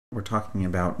We're talking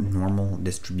about normal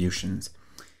distributions.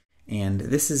 And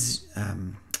this is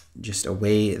just a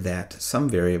way that some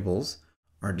variables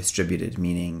are distributed,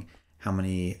 meaning how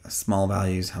many small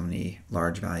values, how many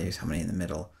large values, how many in the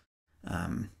middle.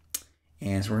 And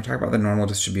so we're going to talk about the normal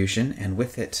distribution, and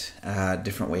with it,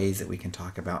 different ways that we can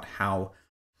talk about how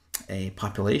a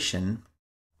population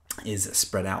is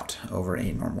spread out over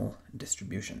a normal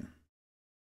distribution.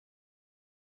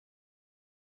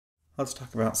 Let's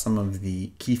talk about some of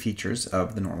the key features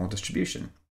of the normal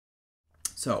distribution.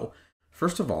 So,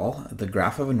 first of all, the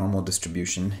graph of a normal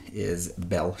distribution is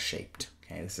bell-shaped.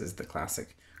 Okay, this is the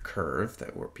classic curve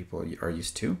that people are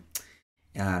used to.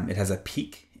 It has a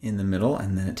peak in the middle,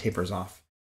 and then it tapers off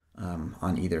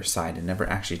on either side. It never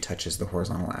actually touches the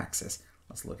horizontal axis.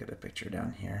 Let's look at a picture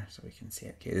down here so we can see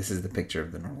it. Okay, this is the picture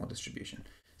of the normal distribution.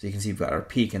 So you can see we've got our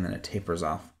peak, and then it tapers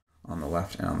off on the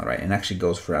left and on the right, and actually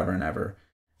goes forever and ever,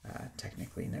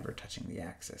 technically never touching the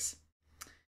axis.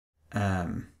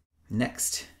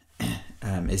 Next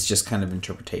is just kind of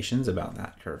interpretations about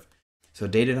that curve. So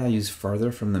data values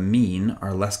farther from the mean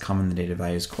are less common than data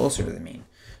values closer to the mean.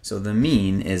 So the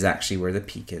mean is actually where the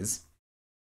peak is.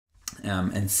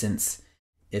 And since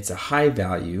it's a high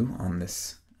value on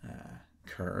this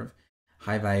curve,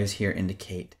 high values here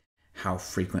indicate how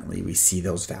frequently we see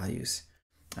those values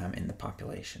in the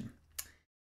population.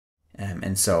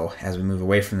 And so as we move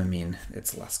away from the mean,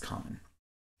 it's less common.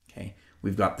 Okay,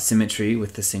 we've got the symmetry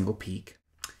with the single peak.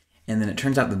 And then it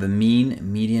turns out that the mean,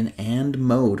 median, and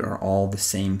mode are all the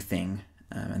same thing,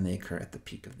 and they occur at the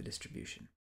peak of the distribution.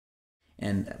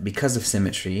 And because of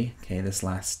symmetry, okay, this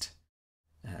last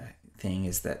thing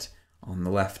is that on the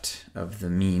left of the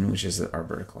mean, which is our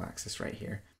vertical axis right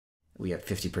here, we have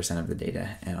 50% of the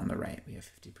data, and on the right we have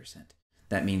 50%.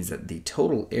 That means that the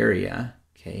total area,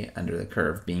 okay, under the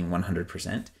curve being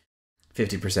 100%,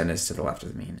 50% is to the left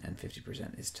of the mean, and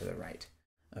 50% is to the right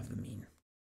of the mean.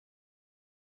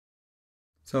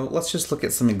 So let's just look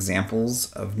at some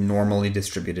examples of normally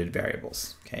distributed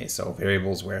variables. Okay, so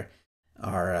variables where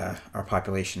our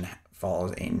population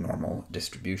follows a normal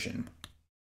distribution.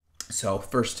 So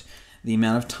first, the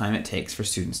amount of time it takes for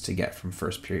students to get from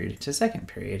first period to second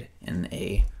period in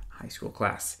a high school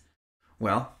class.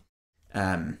 Well,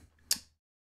 on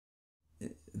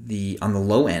the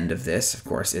low end of this, of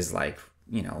course, is like,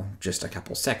 just a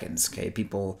couple seconds. Okay,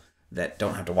 people that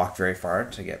don't have to walk very far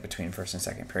to get between first and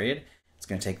second period, it's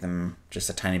going to take them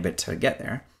just a tiny bit to get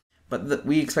there. But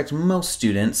we expect most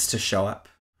students to show up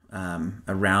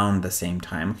around the same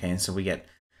time. Okay, and so we get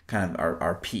kind of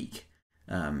our peak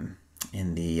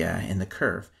in the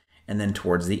curve, and then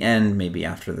towards the end, maybe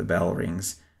after the bell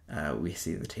rings, we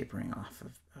see the tapering off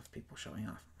of people showing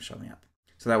up.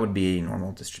 So that would be a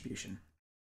normal distribution.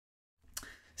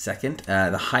 Second,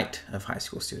 the height of high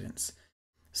school students.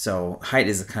 So height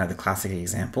is kind of the classic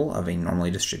example of a normally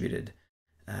distributed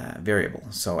variable.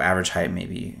 So average height may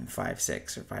be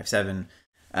 5'6" or 5'7",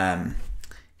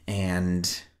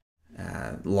 and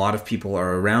a lot of people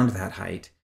are around that height,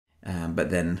 but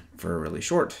then for really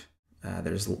short,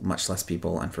 there's much less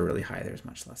people, and for really high, there's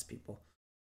much less people.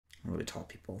 Really tall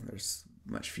people, there's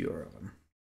much fewer of them.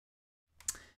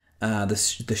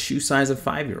 The shoe size of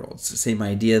 5-year-olds, same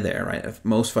idea there, right?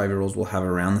 Most 5-year-olds will have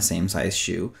around the same size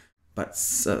shoe, but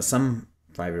some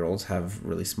 5-year-olds have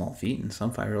really small feet, and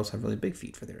some 5-year-olds have really big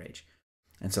feet for their age.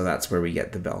 And so that's where we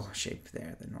get the bell shape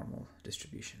there, the normal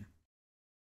distribution.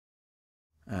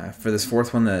 For this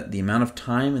fourth one, the amount of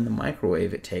time in the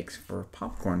microwave it takes for a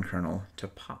popcorn kernel to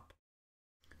pop.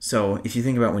 So if you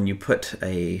think about when you put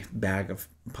a bag of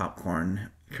popcorn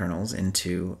kernels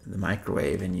into the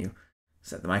microwave and you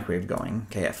set the microwave going,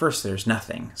 okay, at first there's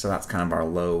nothing. So that's kind of our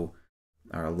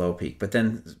low peak. But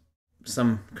then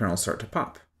some kernels start to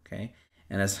pop, okay?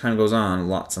 And as time goes on,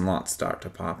 lots and lots start to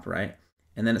pop, right?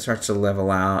 And then it starts to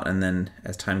level out, and then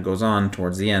as time goes on,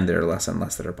 towards the end, there are less and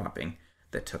less that are popping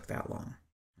that took that long.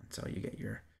 And so you get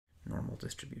your normal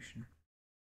distribution.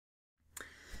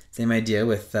 Same idea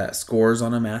with scores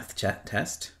on a math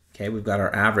test. Okay, we've got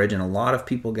our average, and a lot of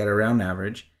people get around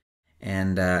average,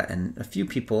 and a few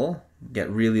people get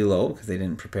really low because they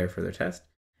didn't prepare for their test,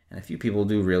 and a few people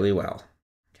do really well.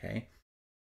 Okay,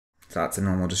 so that's a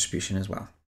normal distribution as well.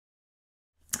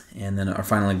 And then our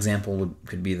final example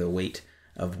could be the weight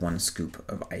of 1 scoop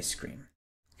of ice cream.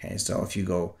 Okay, so if you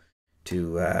go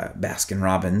to Baskin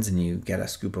Robbins and you get a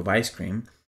scoop of ice cream,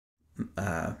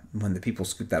 when the people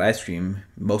scoop that ice cream,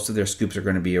 most of their scoops are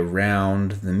going to be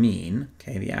around the mean,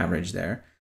 okay, the average there.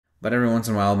 But every once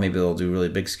in a while, maybe they'll do really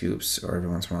big scoops, or every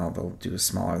once in a while, they'll do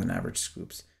smaller than average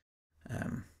scoops.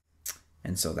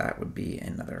 And so that would be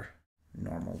another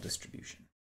normal distribution.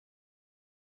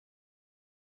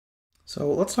 So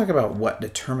let's talk about what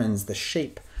determines the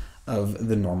shape of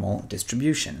the normal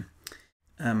distribution.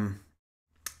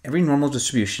 Every normal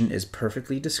distribution is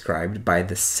perfectly described by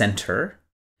the center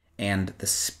and the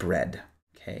spread,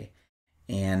 okay?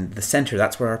 And the center,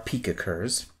 that's where our peak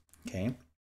occurs, okay?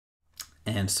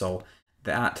 And so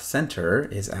that center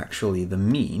is actually the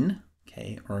mean,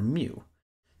 okay, or mu.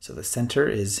 So the center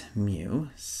is mu,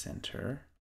 center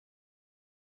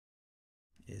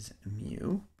is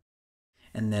mu.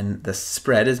 And then the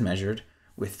spread is measured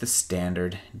with the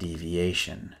standard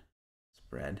deviation.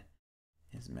 Spread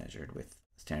is measured with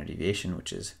standard deviation,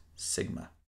 which is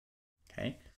sigma,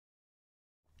 okay?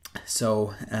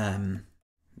 So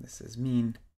this is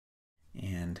mean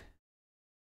and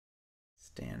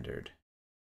standard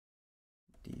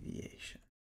deviation.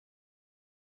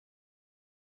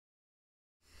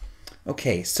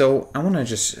 Okay, so I want to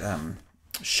just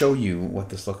show you what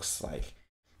this looks like.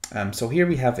 So here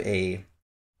we have a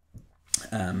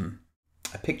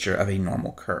picture of a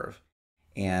normal curve,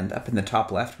 and up in the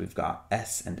top left we've got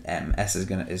S and M. S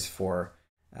is for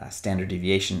standard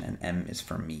deviation, and M is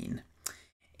for mean.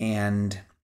 And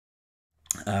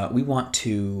we want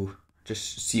to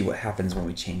just see what happens when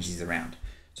we change these around.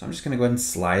 So I'm just going to go ahead and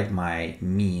slide my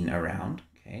mean around.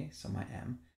 Okay, so my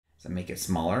M. So I make it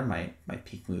smaller, my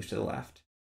peak moves to the left.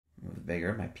 Move it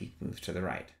bigger, my peak moves to the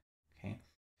right. Okay,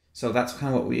 so that's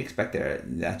kind of what we expect there.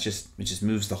 It just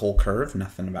moves the whole curve,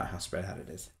 nothing about how spread out it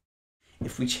is.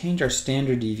 If we change our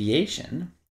standard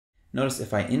deviation, notice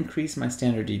if I increase my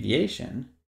standard deviation,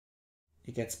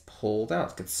 it gets pulled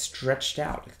out, it gets stretched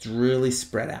out, it's really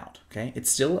spread out, okay? It's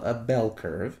still a bell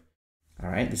curve, all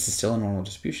right? This is still a normal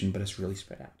distribution, but it's really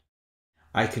spread out.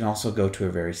 I can also go to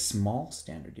a very small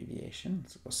standard deviation,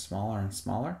 so it goes smaller and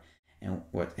smaller, and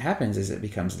what happens is it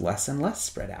becomes less and less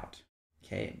spread out,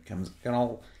 okay? It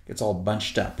gets all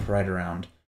bunched up right around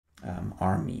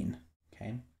our mean,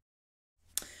 okay?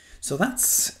 So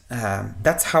that's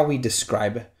how we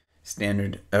describe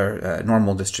standard or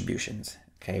normal distributions.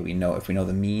 Okay, if we know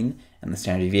the mean and the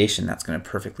standard deviation, that's going to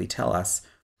perfectly tell us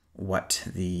what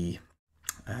the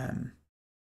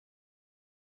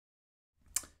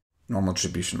normal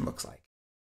distribution looks like.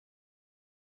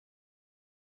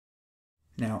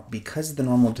 Now, because the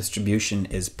normal distribution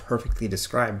is perfectly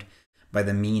described by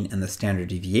the mean and the standard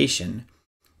deviation,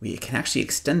 we can actually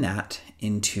extend that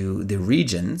into the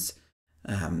regions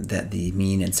that the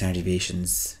mean and standard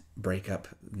deviations break up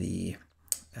the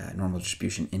normal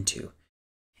distribution into.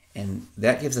 And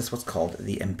that gives us what's called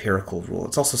the empirical rule.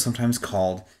 It's also sometimes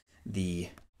called the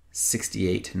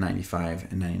 68, 95,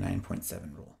 and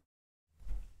 99.7 rule.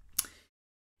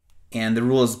 And the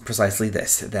rule is precisely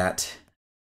this, that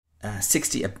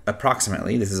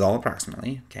approximately, this is all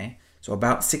approximately, okay? So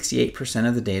about 68%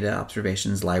 of the data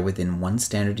observations lie within one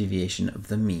standard deviation of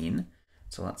the mean.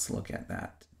 So let's look at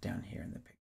that down here in the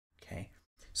picture, okay?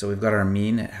 So we've got our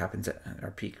mean, it happens at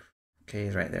our peak, okay,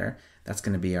 is right there. That's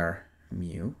going to be our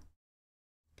mu,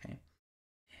 okay?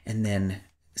 And then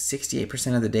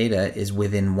 68% of the data is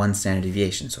within one standard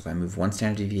deviation. So if I move one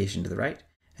standard deviation to the right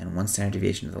and one standard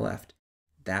deviation to the left,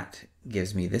 that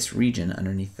gives me this region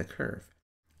underneath the curve.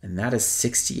 And that is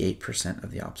 68%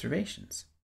 of the observations,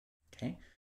 okay?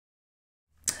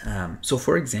 So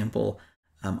for example,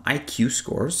 IQ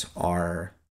scores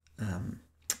are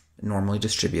normally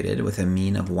distributed with a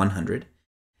mean of 100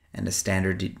 and a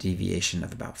standard deviation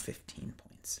of about 15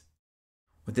 points.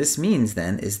 What this means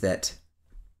then is that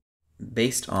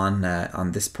based on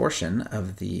this portion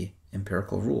of the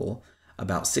empirical rule,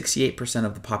 about 68%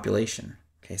 of the population,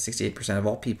 okay, 68% of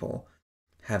all people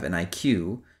have an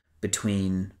IQ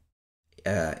between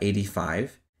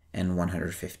 85 and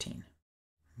 115,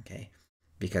 okay,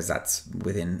 because that's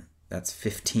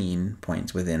 15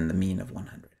 points within the mean of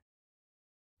 100.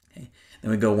 Okay.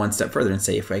 Then we go one step further and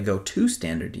say if I go 2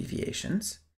 standard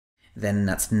deviations, then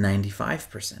that's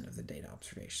 95% of the data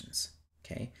observations.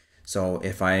 Okay, so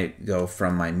if I go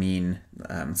from my mean,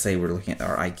 say we're looking at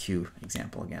our IQ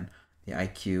example again, the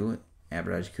IQ,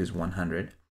 average IQ is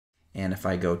 100, and if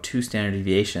I go 2 standard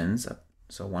deviations,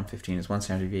 so 115 is 1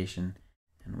 standard deviation,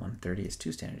 and 130 is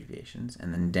 2 standard deviations,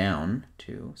 and then down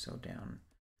 2, so down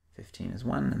 15 is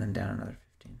 1, and then down another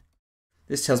 15.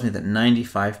 This tells me that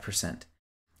 95%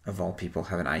 of all people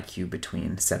have an IQ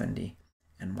between 70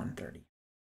 and 130.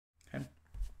 Okay?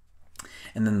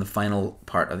 And then the final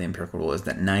part of the empirical rule is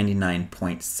that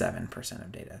 99.7%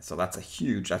 of data, so that's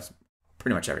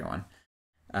pretty much everyone,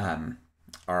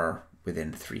 are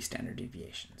within 3 standard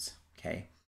deviations. Okay,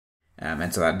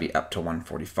 and so that'd be up to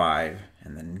 145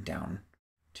 and then down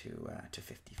to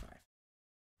 55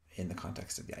 in the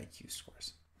context of the IQ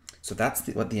scores. So that's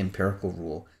what the empirical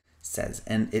rule says,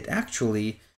 and it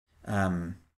actually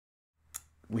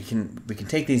we can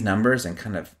take these numbers and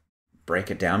kind of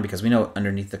break it down, because we know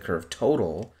underneath the curve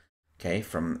total, okay,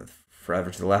 from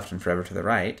forever to the left and forever to the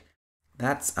right,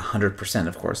 that's 100%,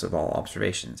 of course, of all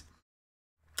observations.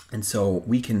 And so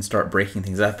we can start breaking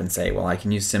things up and say, well, I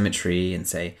can use symmetry and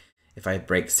say, if I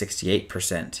break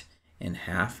 68% in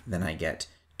half, then I get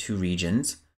two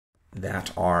regions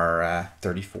that are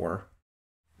 34%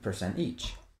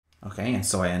 each. Okay, and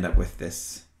so I end up with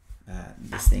this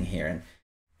this thing here, and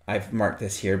I've marked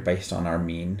this here based on our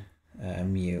mean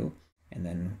mu, and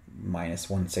then minus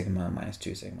 1 sigma, minus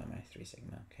 2 sigma, minus 3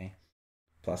 sigma, okay?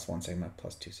 Plus 1 sigma,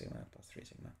 plus 2 sigma, plus 3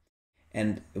 sigma.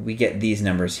 And we get these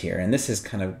numbers here, and this is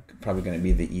kind of probably going to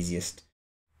be the easiest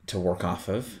to work off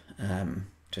of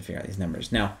to figure out these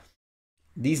numbers. Now,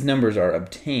 these numbers are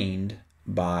obtained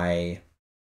by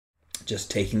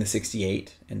just taking the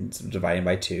 68 and dividing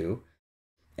by 2,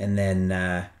 and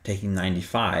then taking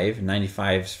 95.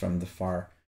 95 is from the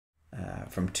far,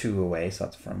 from 2 away, so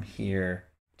that's from here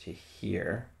to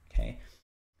here, okay?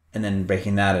 And then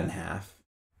breaking that in half,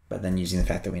 but then using the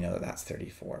fact that we know that that's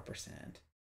 34%,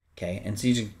 okay? And so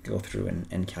you just go through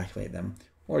and calculate them,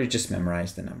 or you just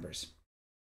memorize the numbers.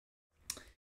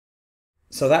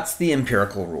 So that's the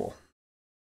empirical rule.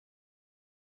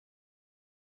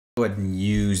 Go ahead and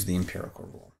use the empirical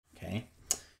rule, okay?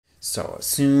 So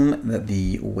assume that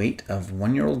the weight of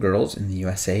 1-year-old girls in the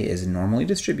USA is normally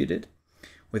distributed,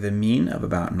 with a mean of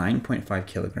about 9.5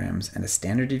 kilograms and a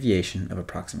standard deviation of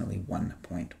approximately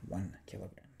 1.1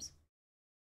 kilograms.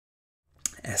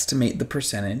 Estimate the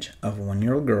percentage of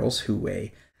 1-year-old girls who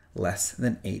weigh less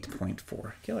than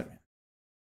 8.4 kilograms.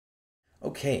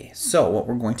 Okay, so what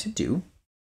we're going to do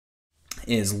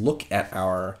is look at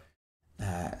our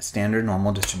standard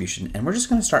normal distribution, and we're just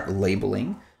going to start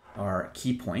labeling our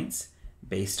key points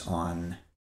based on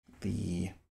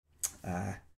the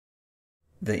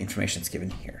information that's given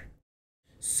here.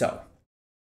 So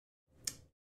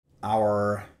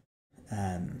our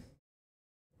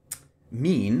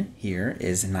mean here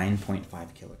is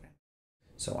 9.5 kilograms.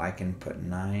 So I can put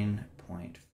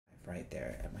 9.5 right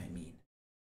there at my mean.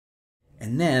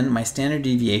 And then my standard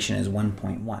deviation is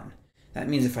 1.1. That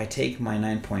means if I take my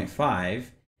 9.5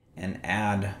 and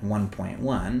add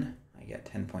 1.1, I get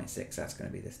 10.6. That's going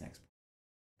to be this next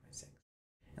 0.6.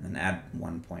 And then add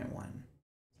 1.1. 11.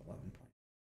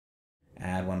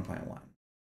 Add 1.1.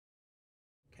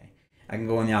 Okay. I can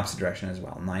go in the opposite direction as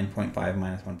well. 9.5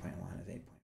 minus 1.1 is 8.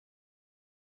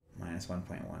 Minus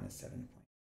 1.1 is 7.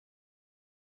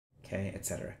 Okay,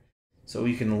 etc. So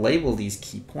we can label these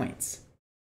key points.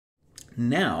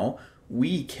 Now,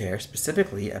 we care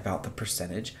specifically about the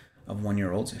percentage of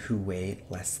 1-year-olds who weigh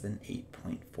less than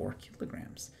 8.4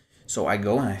 kilograms. So I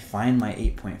go and I find my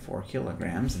 8.4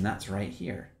 kilograms, and that's right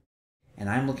here. And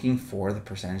I'm looking for the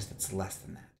percentage that's less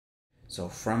than that. So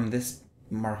from this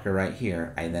marker right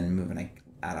here, I then move and I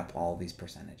add up all these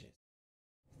percentages.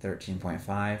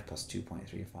 13.5 plus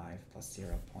 2.35 plus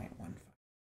 0.15.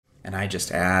 And I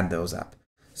just add those up.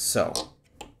 So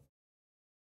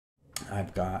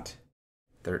I've got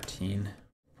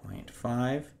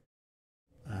 13.5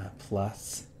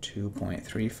 plus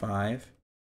 2.35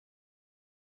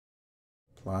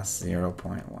 plus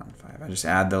 0.15. I just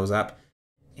add those up,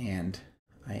 and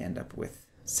I end up with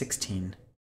 16.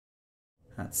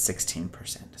 That's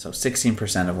 16%. So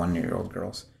 16% of 1-year-old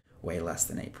girls weigh less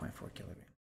than 8.4 kilograms.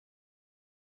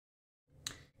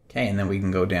 Okay, and then we can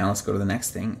go down. Let's go to the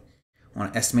next thing. I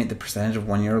want to estimate the percentage of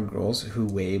 1-year-old girls who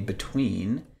weigh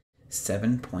between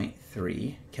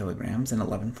 7.3 kilograms and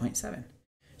 11.7.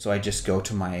 So I just go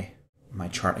to my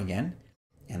chart again,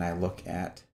 and I look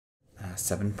at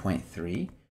 7.3,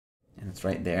 and it's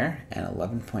right there, and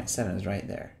 11.7 is right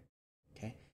there.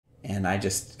 Okay, and I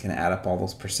just can add up all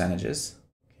those percentages.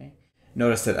 Okay,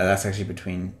 notice that that's actually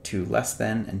between 2 less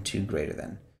than and 2 greater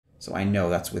than. So I know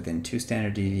that's within 2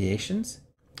 standard deviations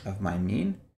of my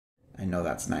mean. I know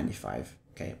that's 95.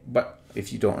 Okay, but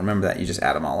if you don't remember that, you just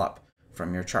add them all up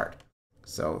from your chart.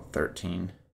 So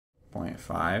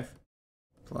 13.5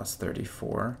 plus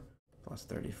 34 plus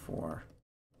 34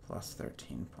 plus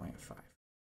 13.5.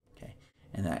 Okay,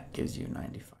 and that gives you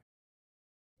 95%.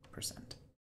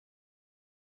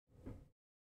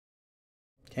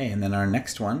 Okay, and then our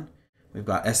next one, we've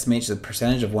got estimates the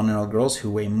percentage of 1-year-old girls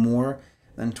who weigh more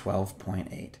than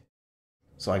 12.8.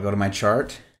 So I go to my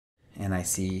chart and I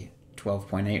see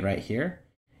 12.8 right here,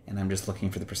 and I'm just looking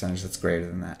for the percentage that's greater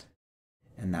than that.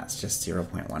 And that's just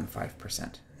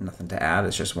 0.15%. Nothing to add,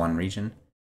 it's just one region.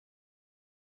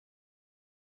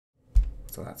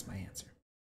 So that's my answer.